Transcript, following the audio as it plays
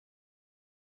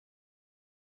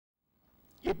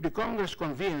If the Congress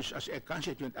convenes as a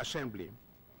constituent assembly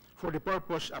for the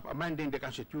purpose of amending the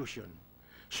Constitution,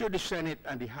 should the Senate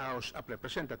and the House of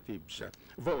Representatives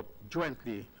vote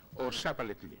jointly or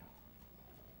separately?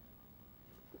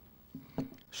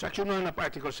 Section 1 of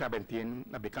Article 17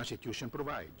 of the Constitution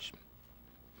provides,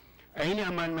 any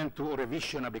amendment to or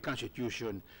revision of the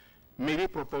Constitution may be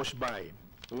proposed by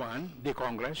 1. The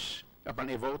Congress upon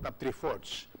a vote of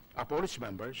 3/4 of all its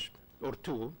members, or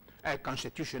 2. A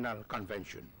constitutional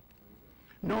convention.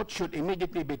 Note should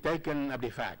immediately be taken of the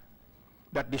fact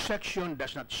that the section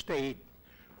does not state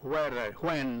whether,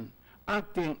 when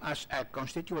acting as a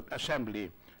constituent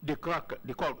assembly, the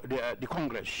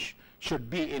Congress should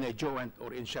be in a joint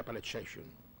or in separate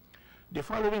session. The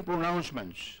following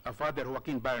pronouncements of Father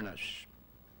Joaquin Bernas,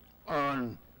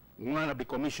 on one of the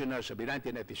commissioners of the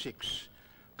 1986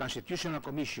 Constitutional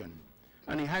Commission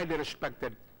and a highly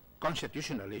respected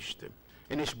constitutionalist,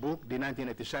 in his book, The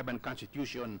 1987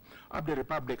 Constitution of the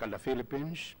Republic of the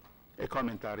Philippines, a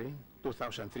commentary,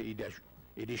 2003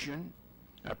 edition,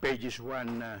 pages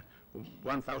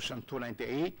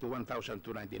 1298 to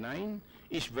 1299,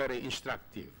 is very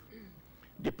instructive.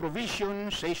 The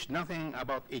provision says nothing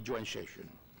about a joint session.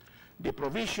 The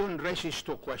provision raises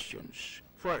two questions.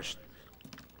 First,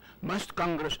 must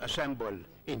Congress assemble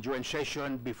in joint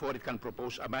session before it can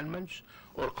propose amendments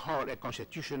or call a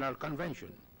constitutional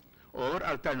convention? Or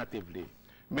alternatively,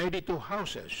 may the two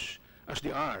houses, as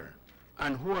they are,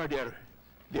 and who are there,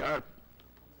 they are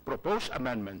propose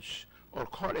amendments or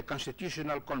call a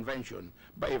constitutional convention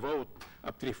by a vote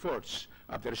of 3/4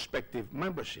 of the respective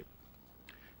membership.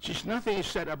 Since nothing is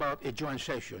said about a joint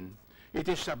session, it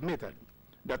is submitted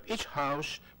that each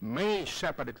house may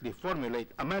separately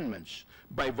formulate amendments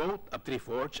by vote of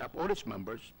 3/4 of all its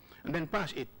members and then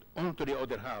pass it on to the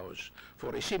other house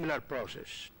for a similar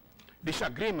process.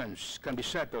 Disagreements can be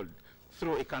settled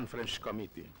through a conference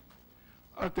committee.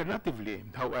 Alternatively,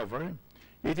 however,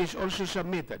 it is also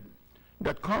submitted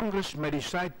that Congress may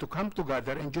decide to come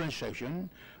together in joint session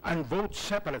and vote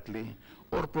separately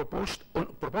or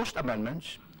proposed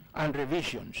amendments and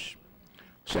revisions.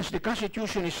 Since the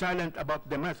Constitution is silent about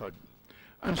the method,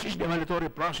 and since the mandatory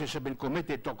process has been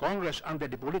committed to Congress under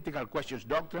the political questions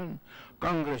doctrine,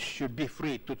 Congress should be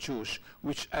free to choose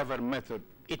whichever method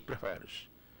it prefers.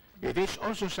 It is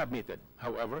also submitted,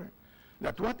 however,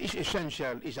 that what is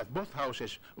essential is that both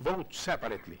houses vote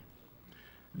separately.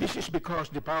 This is because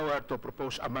the power to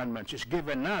propose amendments is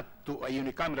given not to a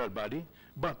unicameral body,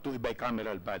 but to a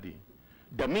bicameral body.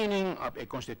 The meaning of a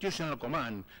constitutional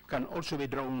command can also be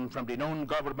drawn from the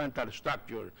non-governmental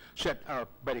structure set out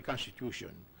by the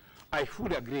Constitution. I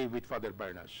fully agree with Father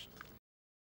Bernas.